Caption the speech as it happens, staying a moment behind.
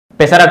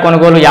పెసర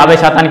కొనుగోలు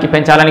 50%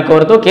 పెంచాలని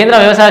కోరుతూ కేంద్ర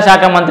వ్యవసాయ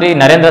శాఖ మంత్రి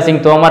నరేంద్ర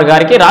సింగ్ తోమర్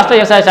గారికి రాష్ట్ర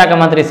వ్యవసాయ శాఖ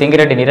మంత్రి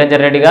సింగిరెడ్డి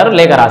నిరంజన్ రెడ్డి గారు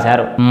లేఖ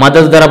రాశారు.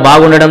 మద్దతు ధర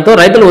బాగుండడంతో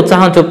రైతులు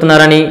ఉత్సాహం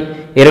చూపుతున్నారని,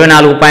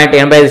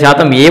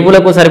 24.85%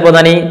 ఏబులకు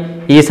సరిపోదని,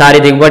 ఈసారి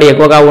దిగుబడి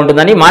ఎక్కువగా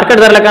ఉంటుందని,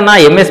 మార్కెట్ ధరల కన్నా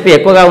ఎంఎస్పీ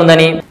ఎక్కువగా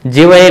ఉందని,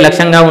 జీవోఏ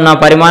లక్ష్యంగా ఉన్న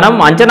పరిమాణం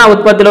అంచనా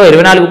ఉత్పత్తిలో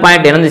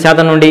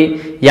 24.8% నుండి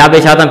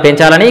 50%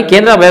 పెంచాలని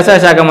కేంద్ర వ్యవసాయ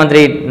శాఖ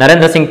మంత్రి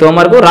నరేంద్ర సింగ్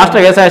తోమర్కు రాష్ట్ర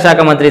వ్యవసాయ శాఖ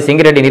మంత్రి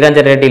సింగిరెడ్డి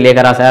నిరంజన్ రెడ్డి లేఖ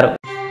రాశారు.